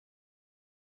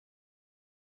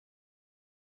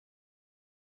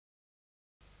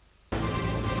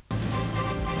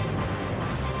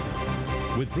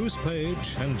With Bruce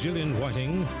Paige and Jillian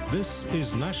Whiting, this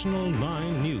is National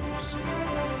 9 News.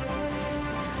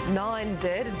 9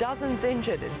 dead, dozens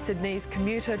injured in Sydney's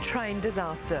commuter train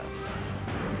disaster.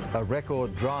 A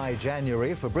record dry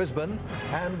January for Brisbane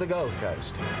and the Gold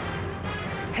Coast.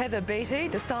 Heather Beattie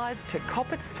decides to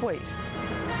cop it sweet.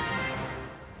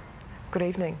 Good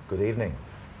evening. Good evening.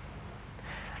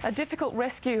 A difficult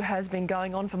rescue has been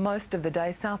going on for most of the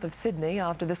day south of Sydney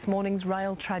after this morning's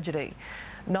rail tragedy.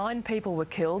 9 people were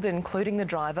killed, including the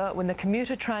driver, when the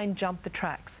commuter train jumped the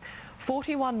tracks.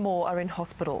 41 more are in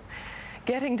hospital.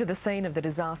 Getting to the scene of the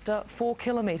disaster, 4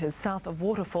 kilometres south of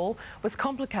Waterfall, was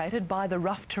complicated by the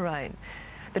rough terrain.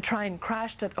 The train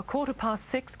crashed at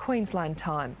 6:15 Queensland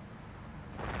time.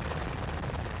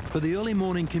 For the early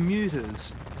morning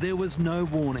commuters, there was no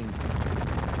warning.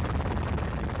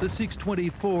 The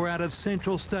 624 out of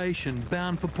Central Station,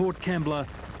 bound for Port Kembla,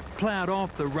 ploughed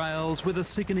off the rails with a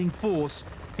sickening force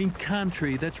in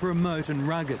country that's remote and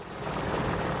rugged.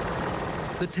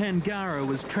 The Tangara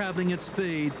was travelling at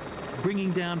speed,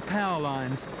 bringing down power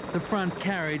lines. The front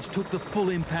carriage took the full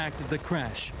impact of the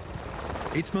crash.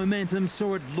 Its momentum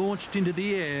saw it launched into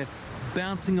the air,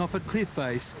 bouncing off a cliff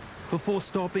face before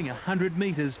stopping 100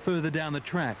 metres further down the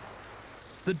track.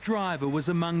 The driver was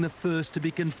among the first to be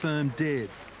confirmed dead.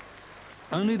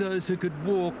 Only those who could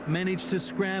walk managed to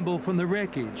scramble from the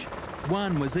wreckage.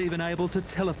 One was even able to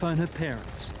telephone her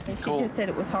parents. She just said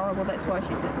it was horrible, that's why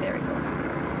she's hysterical.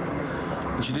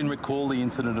 And she didn't recall the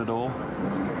incident at all?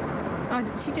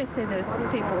 She just said there's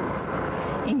people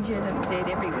injured and dead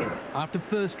everywhere. After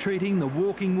first treating the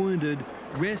walking wounded,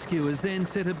 rescuers then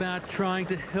set about trying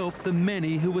to help the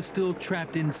many who were still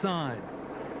trapped inside.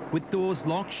 With doors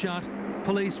locked shut,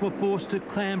 police were forced to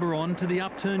clamber on to the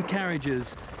upturned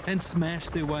carriages and smash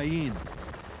their way in.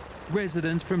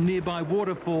 Residents from nearby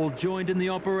Waterfall joined in the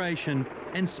operation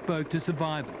and spoke to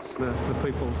survivors. The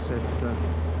people said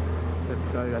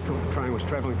that they thought the train was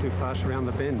travelling too fast around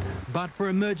the bend. But for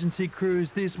emergency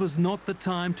crews, this was not the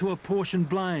time to apportion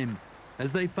blame,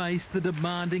 as they faced the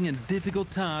demanding and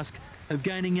difficult task of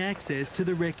gaining access to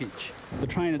the wreckage. The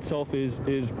train itself is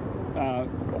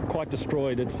quite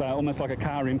destroyed. It's almost like a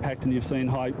car impact, and you've seen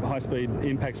high-speed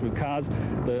impacts with cars.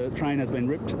 The train has been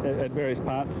ripped at various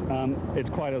parts. It's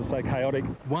quite, as I say, chaotic.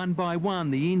 One by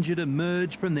one, the injured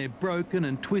emerged from their broken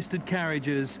and twisted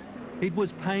carriages. It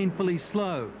was painfully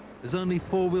slow, as only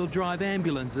four-wheel drive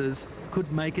ambulances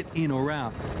could make it in or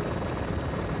out.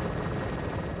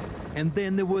 And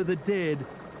then there were the dead.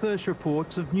 First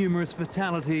reports of numerous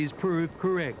fatalities proved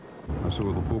correct. I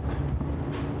saw the book.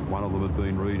 One of them had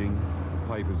been reading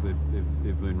papers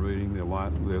they've been reading,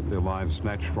 their lives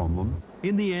snatched from them.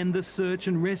 In the end, the search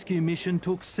and rescue mission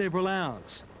took several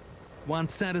hours.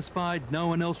 Once satisfied no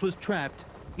one else was trapped,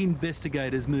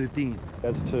 investigators moved in.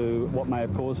 As to what may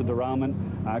have caused a derailment,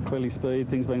 clearly speed,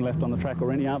 things being left on the track,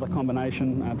 or any other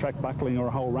combination, track buckling, or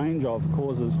a whole range of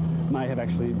causes may have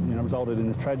actually resulted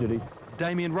in this tragedy.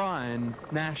 Damian Ryan,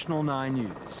 National 9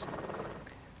 News.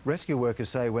 Rescue workers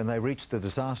say when they reached the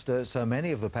disaster, so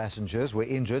many of the passengers were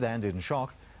injured and in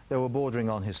shock, they were bordering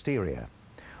on hysteria.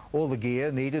 All the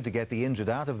gear needed to get the injured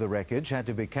out of the wreckage had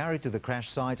to be carried to the crash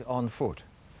site on foot.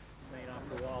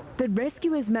 The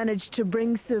rescuers managed to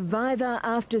bring survivor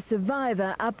after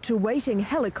survivor up to waiting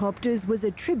helicopters was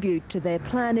a tribute to their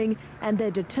planning and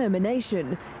their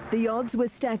determination. The odds were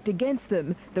stacked against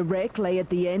them. The wreck lay at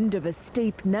the end of a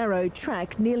steep, narrow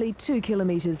track nearly 2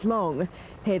 kilometres long.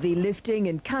 Heavy lifting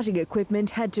and cutting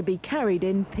equipment had to be carried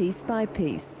in piece by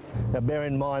piece. Now bear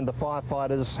in mind the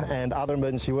firefighters and other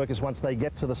emergency workers, once they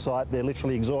get to the site, they're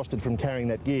literally exhausted from carrying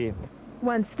that gear.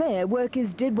 Once there,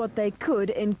 workers did what they could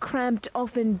in cramped,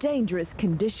 often dangerous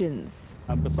conditions.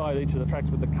 Beside each of the tracks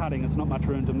with the cutting, it's not much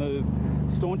room to move.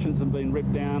 Stanchions have been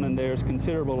ripped down and there's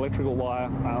considerable electrical wire,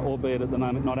 albeit at the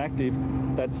moment not active,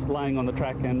 that's laying on the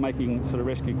track and making sort of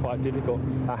rescue quite difficult.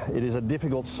 It is a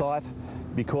difficult site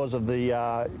because of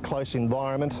the close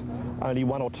environment. Only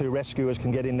 1 or 2 rescuers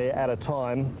can get in there at a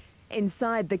time.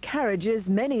 Inside the carriages,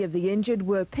 many of the injured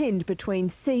were pinned between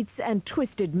seats and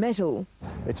twisted metal.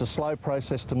 It's a slow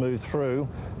process to move through,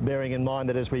 bearing in mind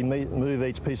that as we move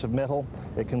each piece of metal,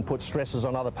 it can put stresses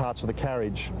on other parts of the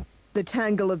carriage. The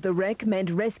tangle of the wreck meant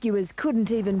rescuers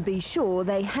couldn't even be sure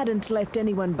they hadn't left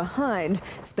anyone behind.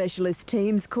 Specialist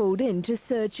teams called in to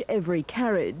search every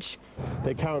carriage.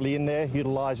 They're currently in there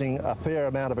utilising a fair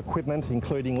amount of equipment,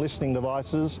 including listening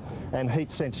devices and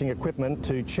heat sensing equipment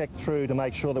to check through to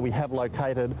make sure that we have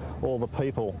located all the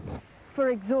people.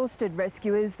 For exhausted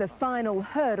rescuers, the final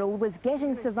hurdle was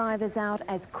getting survivors out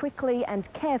as quickly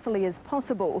and carefully as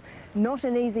possible. Not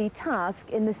an easy task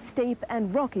in the steep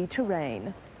and rocky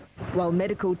terrain. While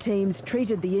medical teams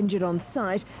treated the injured on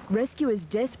site, rescuers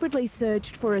desperately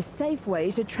searched for a safe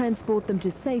way to transport them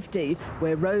to safety,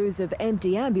 where rows of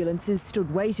empty ambulances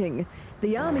stood waiting.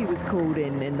 The army was called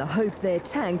in the hope their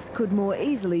tanks could more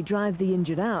easily drive the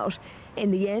injured out.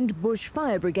 In the end, Bush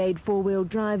Fire Brigade four-wheel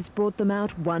drives brought them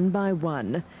out one by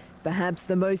one. Perhaps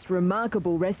the most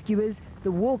remarkable rescuers, the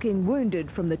walking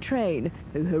wounded from the train,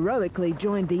 who heroically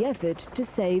joined the effort to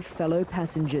save fellow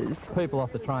passengers. People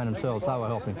off the train themselves, they were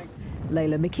helping.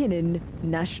 Leila, McKinnon,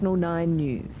 National 9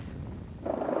 News.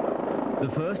 The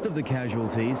first of the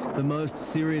casualties, the most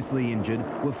seriously injured,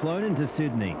 were flown into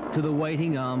Sydney to the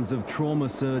waiting arms of trauma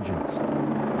surgeons.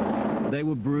 They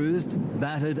were bruised,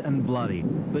 battered and bloody,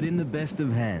 but in the best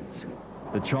of hands.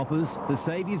 The choppers, the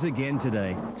saviours again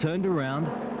today, turned around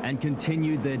and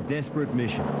continued their desperate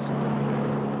missions.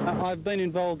 I've been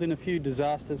involved in a few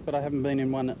disasters, but I haven't been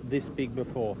in one this big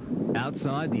before.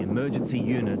 Outside the emergency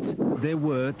units, there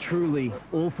were truly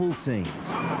awful scenes.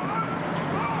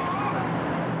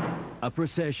 A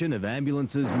procession of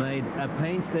ambulances made a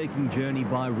painstaking journey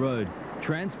by road,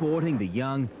 transporting the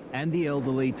young and the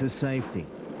elderly to safety.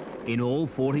 In all,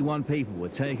 41 people were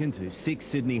taken to 6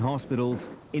 Sydney hospitals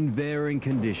in varying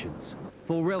conditions.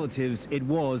 For relatives, it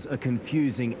was a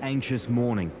confusing, anxious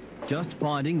morning. Just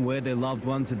finding where their loved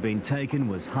ones had been taken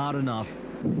was hard enough,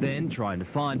 then trying to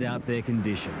find out their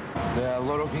condition. There are a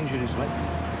lot of injuries, mate.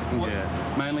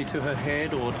 Yeah. Mainly to her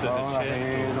head or to her chest? On her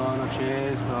head, on her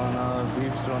chest, on her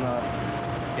ribs, on her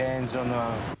hands, on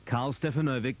her... Karl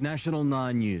Stefanovic, National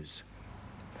 9 News.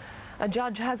 A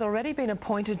judge has already been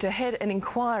appointed to head an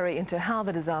inquiry into how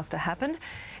the disaster happened.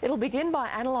 It'll begin by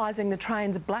analysing the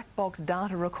train's black box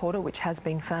data recorder, which has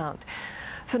been found.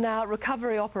 For now,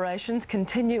 recovery operations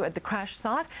continue at the crash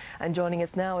site, and joining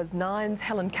us now is 9's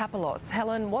Helen Kapalos.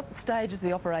 Helen, what stage is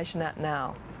the operation at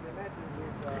now?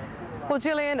 Well,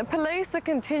 Jillian, police are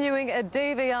continuing a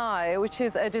DVI, which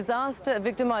is a disaster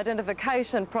victim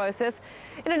identification process,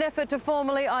 in an effort to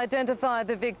formally identify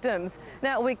the victims.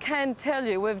 Now, we can tell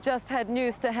you we've just had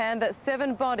news to hand that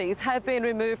 7 bodies have been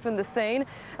removed from the scene,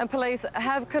 and police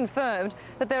have confirmed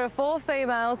that there are 4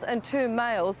 females and 2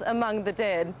 males among the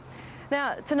dead.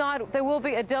 Now, tonight there will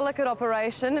be a delicate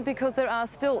operation because there are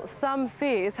still some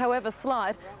fears, however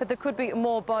slight, that there could be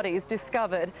more bodies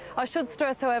discovered. I should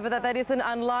stress, however, that that is an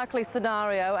unlikely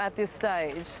scenario at this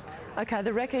stage. OK,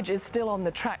 the wreckage is still on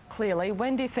the track, clearly.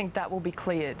 When do you think that will be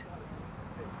cleared?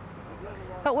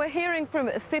 But we're hearing from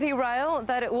City Rail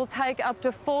that it will take up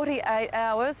to 48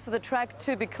 hours for the track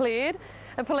to be cleared.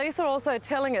 And police are also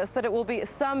telling us that it will be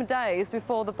some days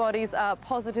before the bodies are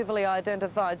positively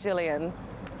identified, Jillian.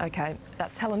 OK,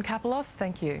 that's Helen Kapalos.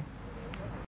 Thank you.